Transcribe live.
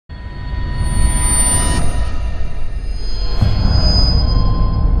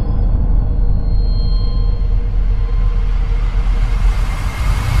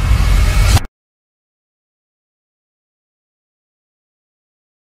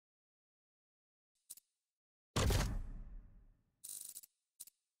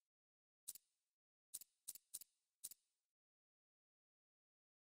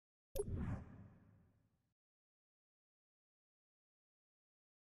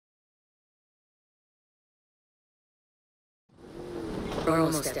We're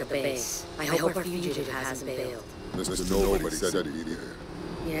almost at the base. I hope our fugitive hasn't bailed. Mr. Nobody said he'd be here.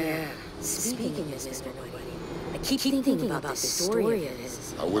 Yeah. Speaking of Mr. Nobody, I keep thinking about this story of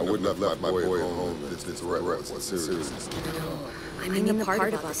his. I wouldn't have left my boy at home if this threat wasn't serious. No, I mean the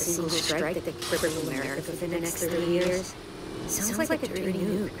part about the single strike that crippled America for the next 30 years. Sounds like a dirty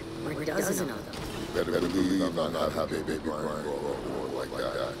nuke, or a dozen of them. Better believe I'm not happy baby Brian go or like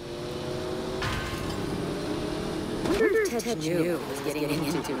that. I wonder if Ted knew what was getting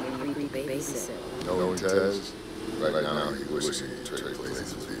into when we babysit. Knowing Tez, right now he wishing he'd trade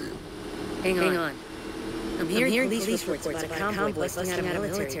places with you. Hang on. I'm hearing police reports about a convoy busting out of a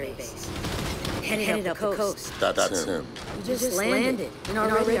military base. Headed up the coast. That's him. We just landed, and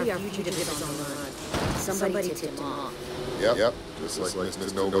already our fugitive is on the run. Somebody tipped him off. Yep. Just like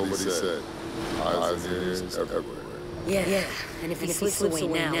Mr. Nobody said. Eyes and ears everywhere. Yeah. And if he slips away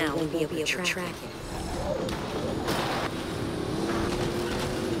now, we'll be able to track him.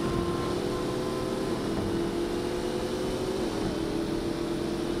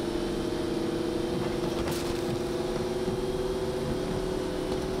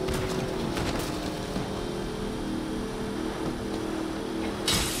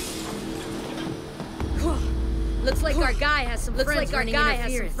 Looks like our guy has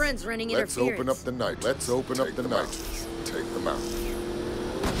some friends running interference. Let's open up the night. Let's open up the night. Take them out.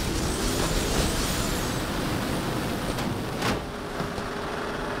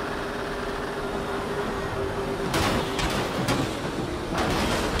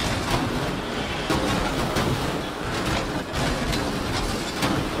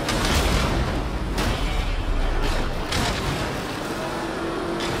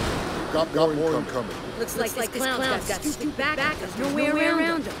 Got more coming. Looks like this clown's got stupid back. There's no way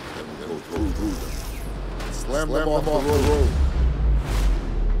around him. Go through them. Slam them off the road.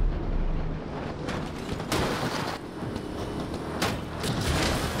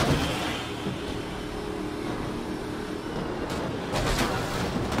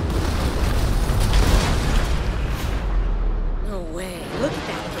 No way. Look at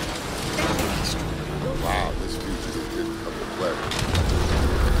that thing. Wow, this fugitive didn't come to play.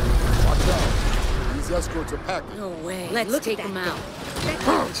 Watch out. These escorts are packing. No way. Let's take them out.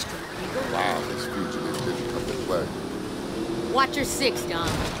 Wow, this fugitive didn't come to play. Watch your six, Dom.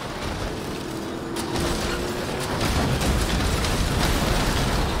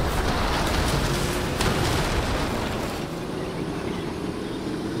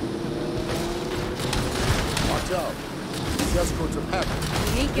 Watch out. These escorts are packing.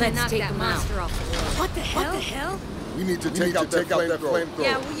 We ain't gonna knock that monster off the road. What the hell? We need to take out that flamethrower.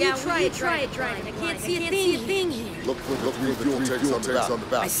 Yeah, try it. I can't see a thing here. Look for the three fuel tanks on the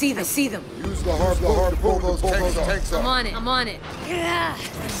back. I see them. Use the hard to pull those tanks up. I'm on it. Yeah.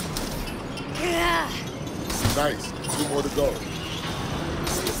 Nice. 2 more to go.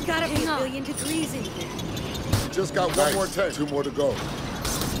 It's gotta be a billion degrees in here. You just got one more tank. 2 more to go.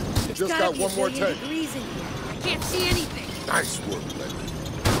 You just got one more tank. I can't see anything. Nice work, lady.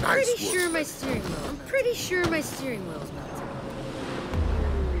 I'm pretty sure my steering wheel's melted.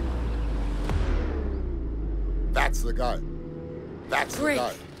 That's the guy. That's the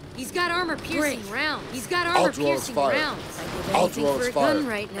guy. He's got armor-piercing rounds. Ultra-piercing rounds. I'd give anything for a gun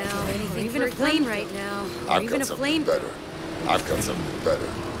right now. Anything even a plane right now. I've got something better.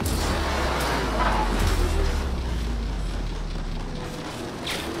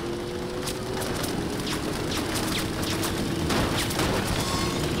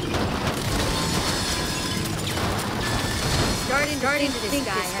 Starting to think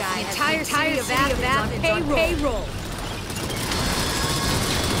this guy has the entire city of Athens on payroll.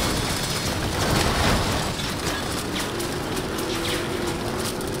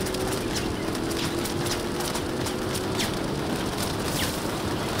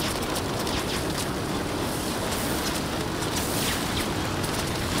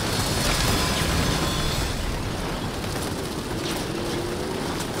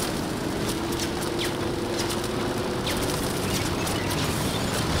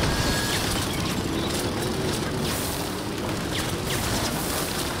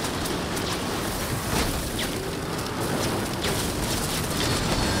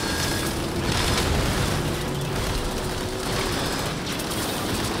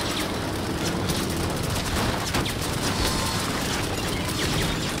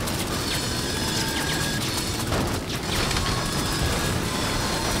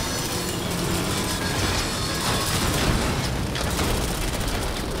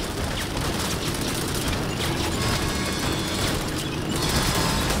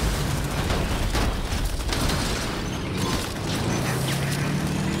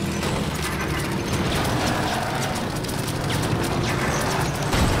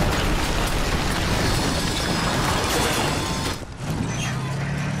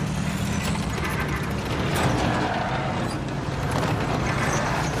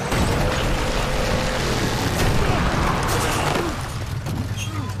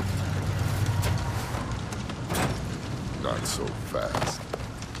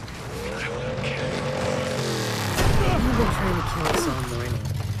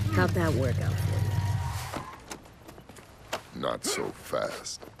 How'd that work out for you? Not so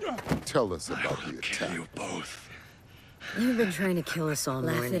fast. Tell us about the attack. Kill you both. You've been trying to kill us all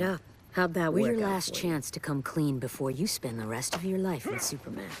morning. Laugh it up. How'd that work out? We're your last chance to come clean before you spend the rest of your life in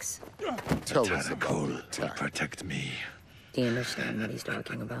Supermax. Tell us about the will attack. protect me. Do you understand what he's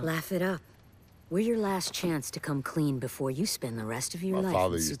talking about? Laugh it up. We're your last chance to come clean before you spend the rest of your life in Supermax. My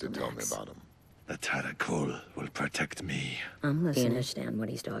father used to tell me about him. The Tentacle will protect me. I'm listening. Do you understand what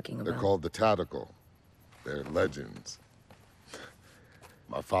he's talking about? They're called the Tactical. They're legends.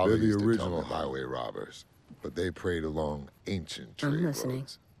 My father used to tell me highway robbers, but they preyed along ancient trade I'm listening.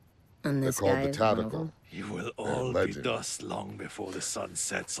 roads. And this They're called guy the is one of Tactical. them? You will all be dust long before the sun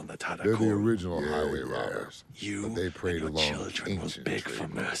sets on the Tentacle. They're the original highway robbers. You but they preyed and your along children will ancient beg trade for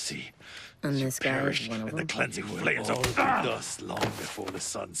roads. mercy. And You this guy is perish one of in the them? cleansing flames of dust long before the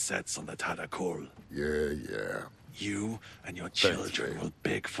sun sets on the Tentacle. Yeah. You and your Thanks, children Dave. will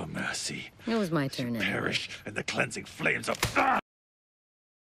beg for mercy. It was my turn anyway. Perish in the cleansing flames of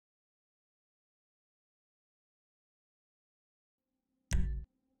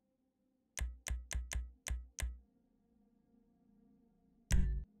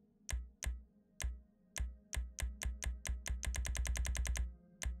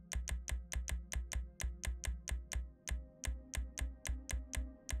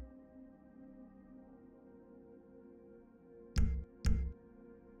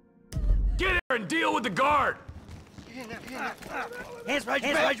Get there and deal with the guard! Hands right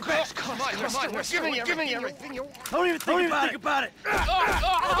back. Come on, give me everything. Don't even think about it.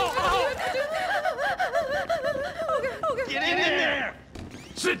 Get in there!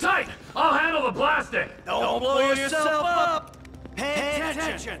 Sit tight! I'll handle the blasting! Don't blow yourself up. Pay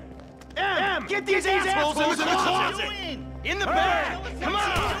attention. Get these assholes in the closet! In the back! Come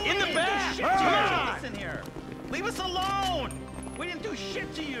on! In the back! Come on! Listen here. Leave us alone. We didn't do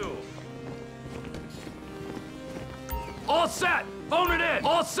shit to you. All set! Phone it in!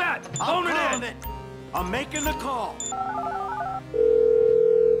 All set! Phone it in! I'm making the call.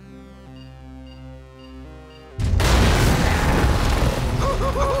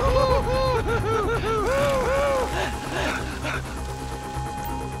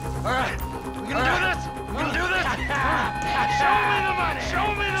 All right, we gonna do this? We gonna do this? Show me the money! Show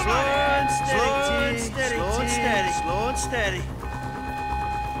me the money! Slow and steady.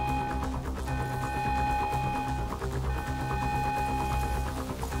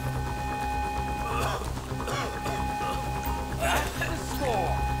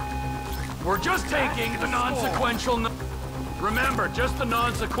 We're just taking the non-sequential... Remember, just the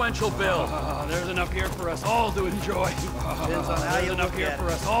non-sequential bill. There's enough here for us all to enjoy. Depends on how you look at it. For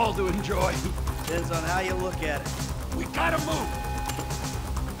us all to enjoy. Depends on how you look at it. We gotta move!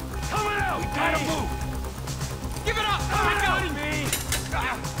 Coming out! We gotta move! Give it up! I got me!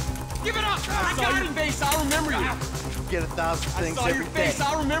 Give it up! I saw your face, I'll remember you. Get 1,000 things I saw every your face, day.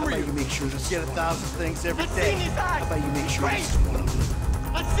 I'll remember you. You make sure this get 1,000 things every I've day. seen his eyes! How about you make sure Great! this is one of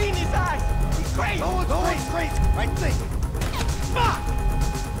them? I've seen his eyes! He's great! It's great. Right thing. Fuck!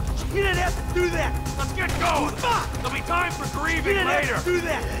 You didn't have to do that. Let's get going! There'll be time for You grieving didn't later! have to do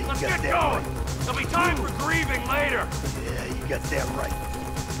that. Let's You got get that going! right. There'll be time for grieving later! Yeah, you got that right.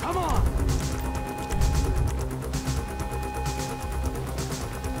 Come on.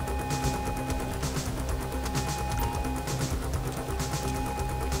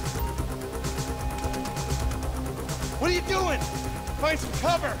 What are you doing? Find some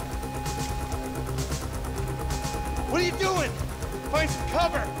cover! What are you doing? Find some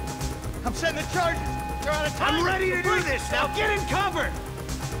cover! I'm setting the charges! They're out of time! I'm ready to do this. Now get in cover.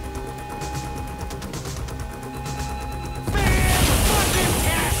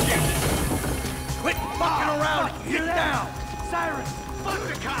 Quit fucking around. Get down. Sirens! Fuck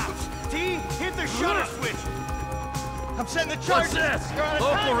the cops! T, hit the shutter switch! I'm setting the charges! What's this? They're out of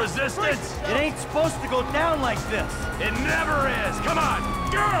Local time. resistance? It ain't supposed to go down like this. It never is! Come on,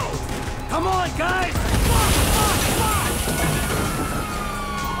 go! Come on, guys.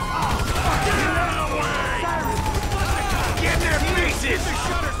 Get out of the way! Get in their faces! Hit the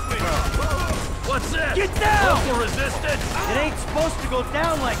shutter switch! What's this? Get down! Local resistance? It ain't supposed to go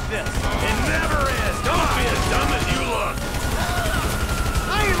down like this. It never is! Don't be as dumb as you look!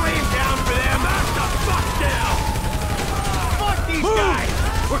 I ain't laying down for them! Back the fuck down! Fuck these Move! guys!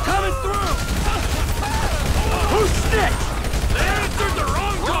 We're coming through. Who snitched? They answered the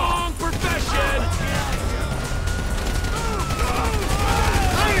wrong profession!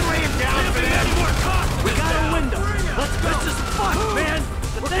 I ain't laying down There'll for be them! any more cops in We this got a town. window. Let's go. This is fuck, man.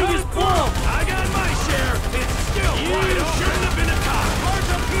 The thing is blown. I got my share. It's still wide open. Shouldn't have been a cop. Cars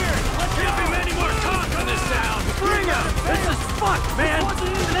up here! Let's Can't be go! many more cops in this town. Bring him. It's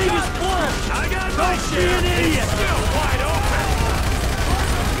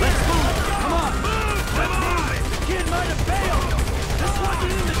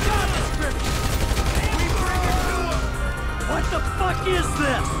fuck is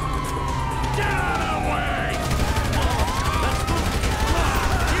this? Get out of the way! Let's move.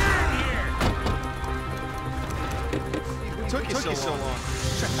 Get in here! Took you so long.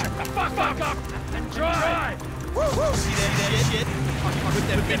 Shut the fuck up and drive! Woo! See that shit? With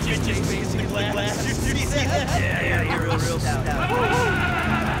that bitch's face in the glass. You see that? Yeah, you're real stout.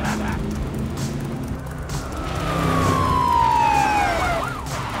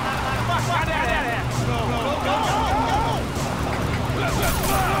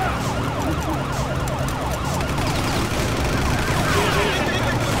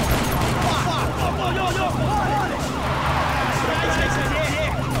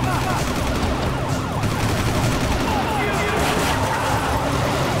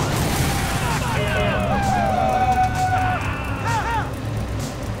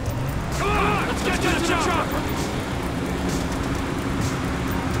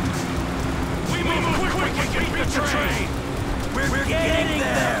 We're getting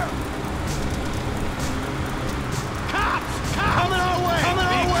there! Cops! Coming our way! Coming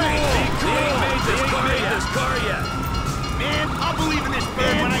our way! He ain't made this car yet. Man, I'll believe in this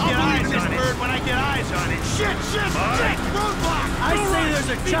bird when I get eyes on it. Shit! Roadblock! I say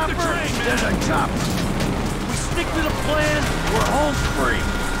there's a chopper. There's a chopper. We stick to the plan, we're home free.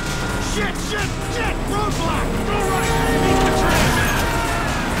 Shit! Roadblock! Go right! Beat the train, man!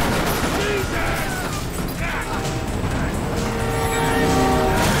 Jesus!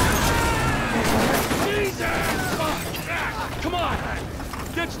 Come on!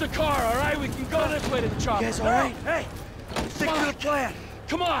 Ditch the car, all right? We can go this way to the chopper. You guys all right? Hey! Stick to the plan!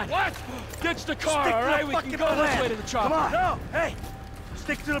 Come on! What? Ditch the car, all right? We can go this way to the chopper. Come on! No! Hey!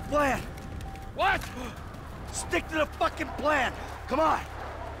 Stick to the plan! What? Stick to the fucking plan! Come on!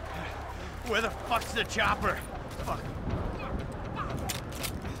 Where the fuck's the chopper? Fuck. I'm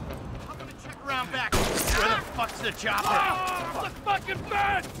gonna check around back. Where the fuck's the chopper? Oh, the fucking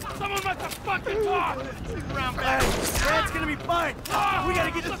bed! Someone must have fucking car! Check around back. Brad's gonna be fine. Oh, We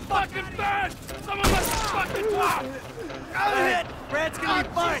gotta get the this fucking bed! Someone must have fucking car! out of here. Brad's gonna be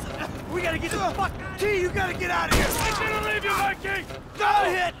fine. We gotta get this fuck. T, you gotta get out of here. I'm gonna leave you, Mikey! Out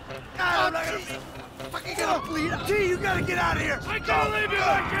of here. I'm not gonna be fucking gonna bleed. T, you gotta get out of here. I'm gonna leave you,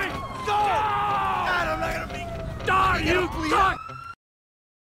 Mikey! Go. God, I'm not gonna be. Die, you fuck!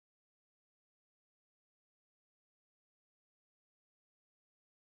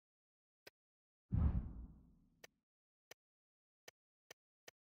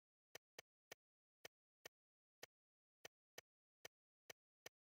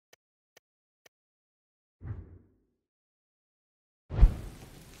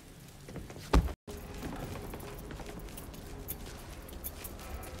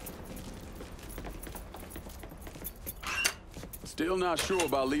 Still not sure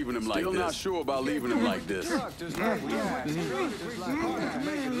about leaving him like this. Still not sure about leaving him like this. Why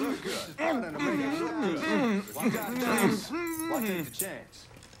take the chance?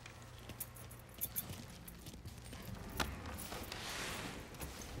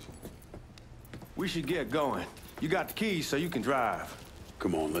 We should get going. You got the keys so you can drive.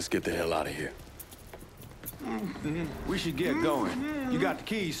 Come on, let's get the hell out of here. We should get going. You got the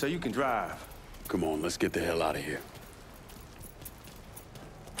keys so you can drive. Come on, let's get the hell out of here.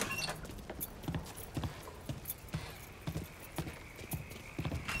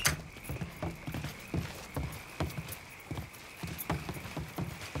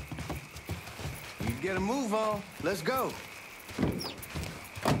 You get a move on. Let's go.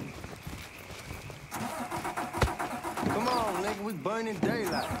 Come on, nigga, we burning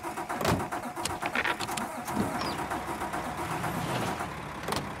daylight.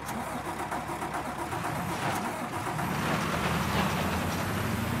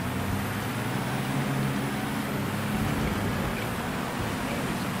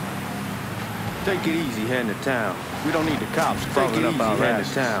 Take it easy heading to town. We don't need the cops crawling up our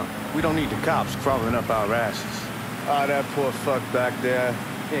asses. We don't need the cops crawling up our asses. Ah, that poor fuck back there.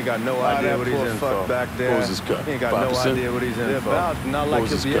 He ain't got no idea what he's in for. Back there. What was his cut? He ain't got no idea what he's in for. Not like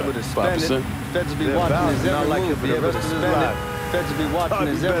he'll be able to spend it. 5%? Feds will be watching his every move for the rest of his life. Feds will be watching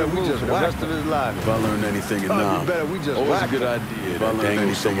his every move for the rest of his life. If I learned anything in now, always a good idea to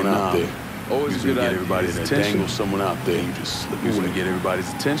dangle someone out there. Always a good idea to dangle someone out there. You just slip. You want to get everybody's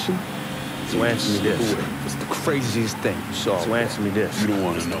attention? So answer me this. What's the craziest thing you saw? So answer me this. You don't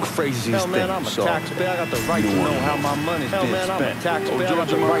want to know. The craziest thing you saw. I'm a taxpayer. I got the right to know how my money's being spent. I'm a taxpayer. I got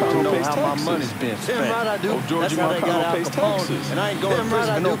the right to know how my money's being spent. Damn right I do. That's how they got Al Capone. And I ain't going to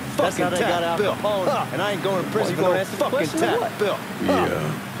prison for no fucking tax bill. And I ain't going to prison for no fucking tax bill.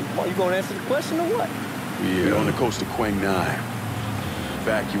 Yeah. You going to answer the question or what? Yeah, on the coast of Quang Nai.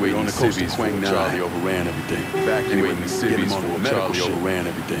 Evacuating on the coast of Swing Charlie overran everything. Evacuating the cities for medical shit. Overran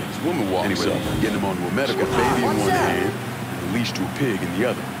everything. This woman walks up, getting him onto a medical baby in one hand, and a leash to a pig in the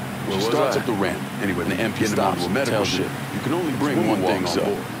other. She starts up the ramp. Anyway, the MP stops and tells her, you can only bring one thing on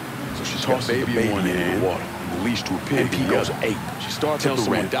board. So she tosses the baby in one hand, and the leash to a pig in the other. She starts up the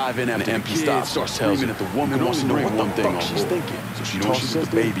ramp. Dive in after the MP stops, starts screaming at the woman, wants to know what the fuck she's thinking. So she tosses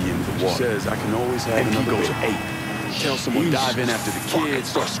the baby into the water. She says, I can always have another baby. Tell someone dive in after the kid,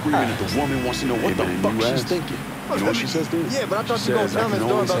 start screaming at the woman, wants to know what the fuck she's thinking. You know what she says, dude? Yeah, but I thought you were going to tell me a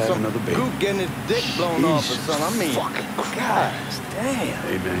story about some goop getting his dick blown off or something. I mean, God damn.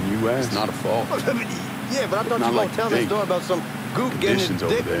 Hey, man, you asked. It's not a fault. Yeah, but I thought you were going to tell me a story about some goop getting his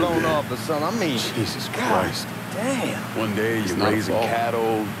dick blown off or something. I mean, Jesus Christ. Damn. One day you're raising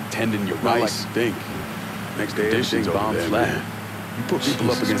cattle, tending your rice. Think. Next day everything's bomb flat. You put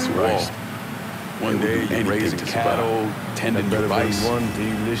people up against the wall. One day you're raising cattle, tending your rice. One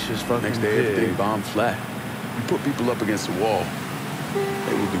delicious fucking Next day everything bomb flat. You put people up against the wall,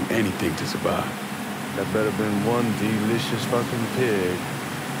 they will do anything to survive. That better been one delicious fucking pig.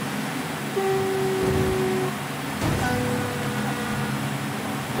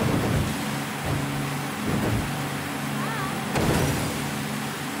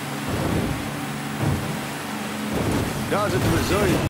 Guys at the Brazilian.